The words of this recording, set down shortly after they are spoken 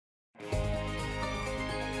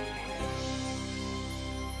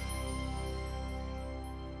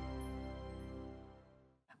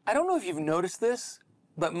I don't know if you've noticed this,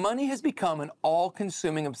 but money has become an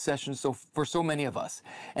all-consuming obsession for so many of us,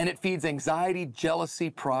 and it feeds anxiety, jealousy,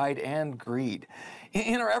 pride, and greed.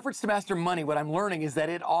 In our efforts to master money, what I'm learning is that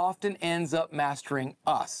it often ends up mastering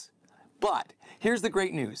us. But here's the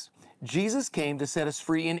great news. Jesus came to set us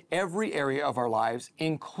free in every area of our lives,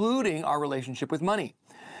 including our relationship with money.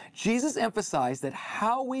 Jesus emphasized that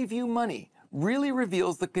how we view money really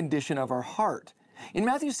reveals the condition of our heart. In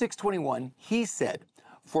Matthew 6:21, he said,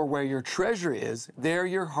 "For where your treasure is, there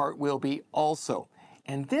your heart will be also."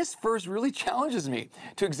 And this verse really challenges me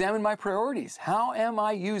to examine my priorities. How am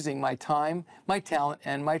I using my time, my talent,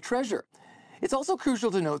 and my treasure? It's also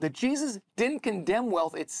crucial to note that Jesus didn't condemn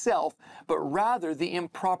wealth itself, but rather the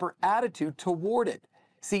improper attitude toward it.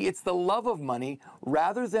 See, it's the love of money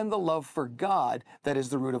rather than the love for God that is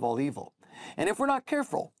the root of all evil. And if we're not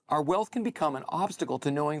careful, our wealth can become an obstacle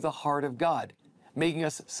to knowing the heart of God, making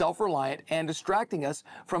us self-reliant and distracting us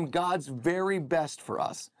from God's very best for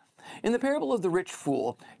us. In the parable of the rich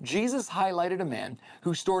fool, Jesus highlighted a man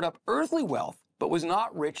who stored up earthly wealth but was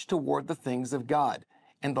not rich toward the things of God.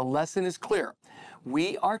 And the lesson is clear.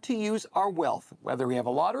 We are to use our wealth, whether we have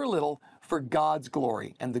a lot or a little, for God's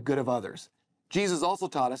glory and the good of others. Jesus also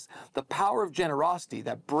taught us the power of generosity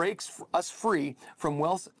that breaks us free from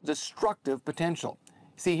wealth's destructive potential.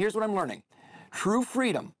 See, here's what I'm learning. True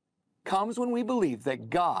freedom comes when we believe that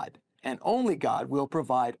God, and only God, will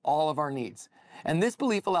provide all of our needs. And this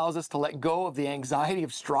belief allows us to let go of the anxiety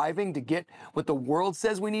of striving to get what the world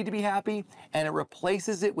says we need to be happy, and it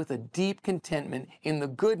replaces it with a deep contentment in the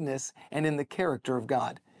goodness and in the character of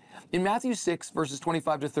God. In Matthew 6, verses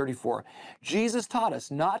 25 to 34, Jesus taught us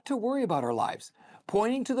not to worry about our lives,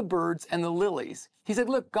 pointing to the birds and the lilies. He said,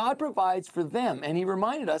 look, God provides for them, and he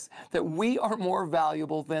reminded us that we are more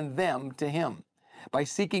valuable than them to him. By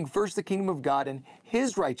seeking first the kingdom of God and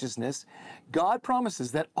his righteousness, God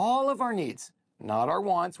promises that all of our needs, not our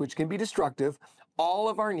wants, which can be destructive, all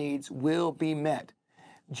of our needs will be met.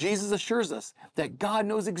 Jesus assures us that God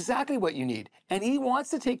knows exactly what you need, and he wants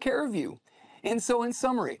to take care of you. And so in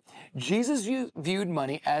summary, Jesus viewed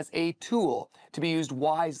money as a tool to be used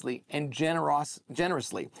wisely and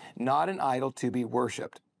generously, not an idol to be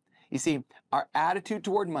worshiped. You see, our attitude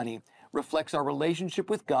toward money reflects our relationship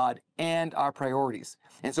with God and our priorities.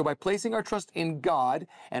 And so by placing our trust in God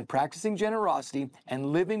and practicing generosity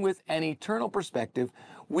and living with an eternal perspective,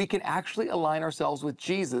 we can actually align ourselves with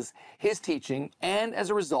Jesus, his teaching, and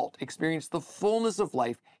as a result, experience the fullness of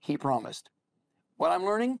life he promised. What I'm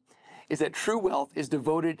learning is that true wealth is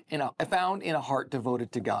found in a heart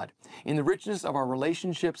devoted to God, in the richness of our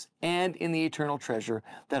relationships and in the eternal treasure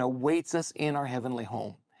that awaits us in our heavenly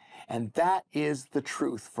home. And that is the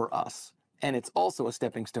truth for us. And it's also a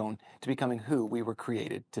stepping stone to becoming who we were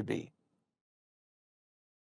created to be.